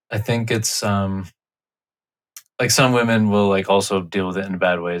 I think it's like some women will like also deal with it in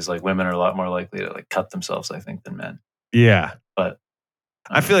bad ways. Like women are a lot more likely to like cut themselves, I think, than men. Yeah, but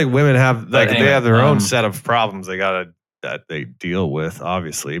I feel like women have they have their own set of problems that they deal with,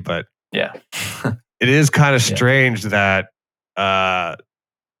 obviously, but. Yeah. It is kind of strange that do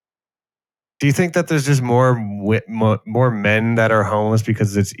you think that there's just more men that are homeless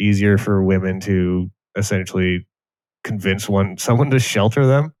because it's easier for women to essentially convince someone to shelter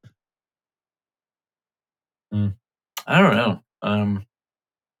them? I don't know.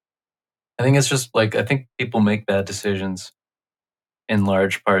 I think it's just like I think people make bad decisions in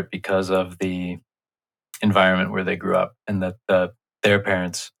large part because of the environment where they grew up and that their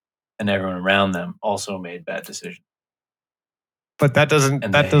parents and everyone around them also made bad decisions. But that doesn't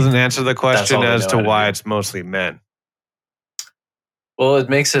answer the question as to why it's mostly men. Well, it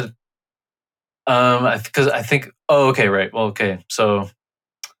makes it because I think right. Well, okay. So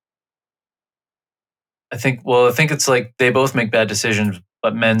I think it's like they both make bad decisions,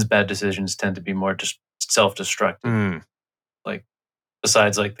 but men's bad decisions tend to be more just self-destructive. Like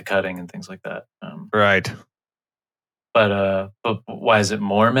besides like the cutting and things like that. Right. But why is it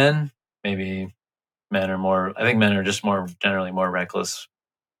more men? Maybe men are more. I think men are just generally more reckless,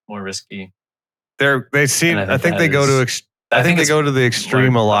 more risky. They seem. I think they go to. I think they go to the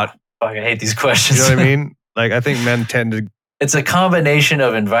extreme a lot. Fuck, I hate these questions. You know what I mean? Like I think men tend to. It's a combination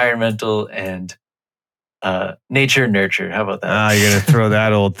of environmental and nature nurture. How about that? You're gonna throw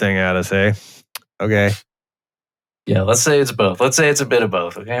that old thing at us, eh? Okay. Yeah, let's say it's both. Let's say it's a bit of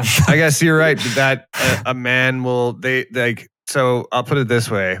both, okay? I guess you're right that a man will, so I'll put it this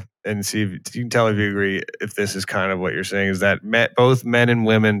way and see if you can tell if you agree if this is kind of what you're saying is that both men and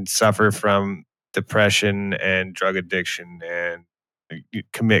women suffer from depression and drug addiction and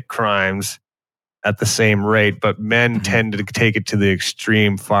commit crimes at the same rate, but men tend to take it to the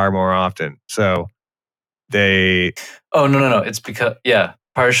extreme far more often. So they. Oh no! It's because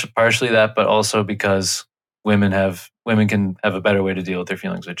partially that, but also because women can have a better way to deal with their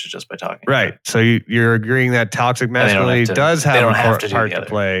feelings, which is just by talking. Right. So you're agreeing that toxic masculinity does have a part to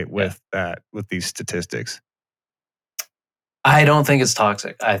play with that, with these statistics. I don't think it's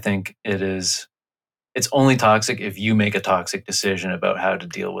toxic. I think it is. It's only toxic if you make a toxic decision about how to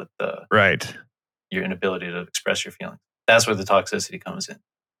deal with your inability to express your feelings. That's where the toxicity comes in.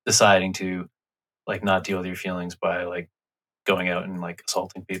 Deciding to like not deal with your feelings by like going out and like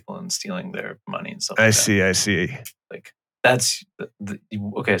assaulting people and stealing their money and stuff like that. I see. Like that's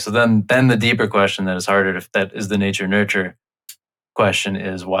okay. So then the deeper question that is harder, if that is the nature nurture question,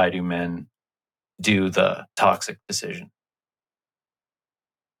 is why do men do the toxic decision?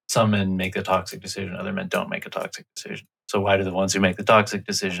 Some men make the toxic decision, other men don't make a toxic decision. So why do the ones who make the toxic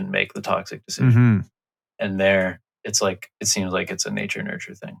decision make the toxic decision? Mm-hmm. And there, it's like, it seems like it's a nature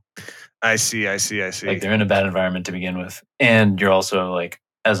nurture thing. I see. Like they're in a bad environment to begin with. And you're also like,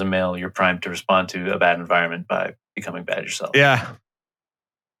 as a male, you're primed to respond to a bad environment by becoming bad yourself. Yeah.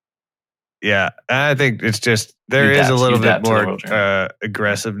 Yeah. I think it's just, there is a little bit more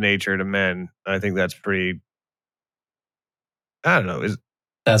aggressive nature to men. I think that's pretty, I don't know.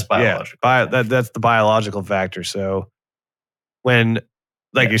 That's biological. Yeah, that's the biological factor. So when,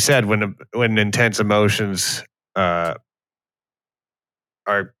 like you said, when intense emotions are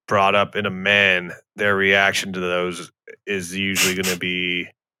brought up in a man, their reaction to those is usually going to be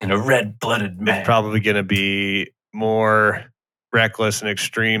in a red-blooded man. It's probably going to be more reckless and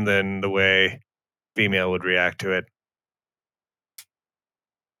extreme than the way female would react to it.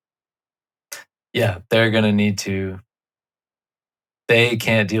 Yeah, they're going to need to. They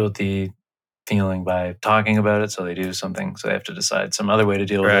can't deal with the feeling by talking about it, so they do something. So they have to decide some other way to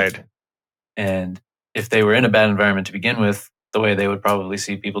deal with it. And if they were in a bad environment to begin with, the way they would probably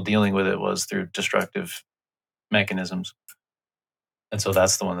see people dealing with it was through destructive mechanisms. And so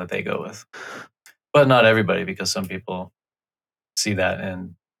that's the one that they go with. But not everybody, because some people see that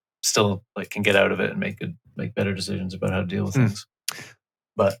and still like can get out of it and make better decisions about how to deal with things.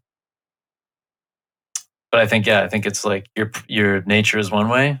 But I think it's like your nature is one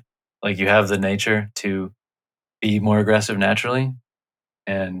way. Like you have the nature to be more aggressive naturally.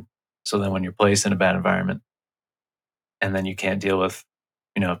 And so then when you're placed in a bad environment and then you can't deal with,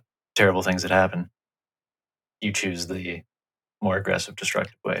 terrible things that happen, you choose the more aggressive,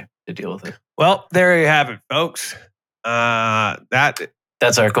 destructive way to deal with it. Well, there you have it, folks.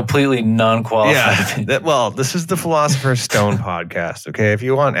 That's our completely non-qualified. Yeah. This is the Philosopher's Stone podcast. Okay, if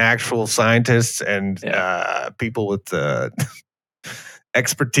you want actual scientists and people with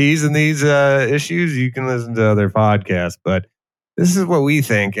expertise in these issues, you can listen to other podcasts. But this is what we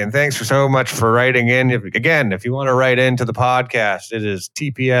think. And thanks so much for writing in. If you want to write into the podcast, it is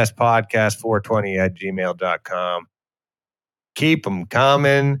tpspodcast420@gmail.com. Keep them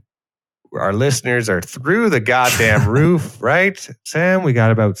coming. Our listeners are through the goddamn roof, right, Sam? We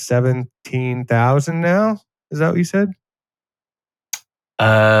got about 17,000 now. Is that what you said?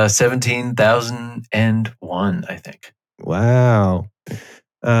 17,001, I think. Wow.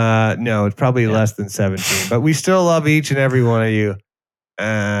 No, it's probably less than 17, but we still love each and every one of you.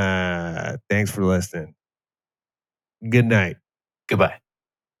 Thanks for listening. Good night. Goodbye.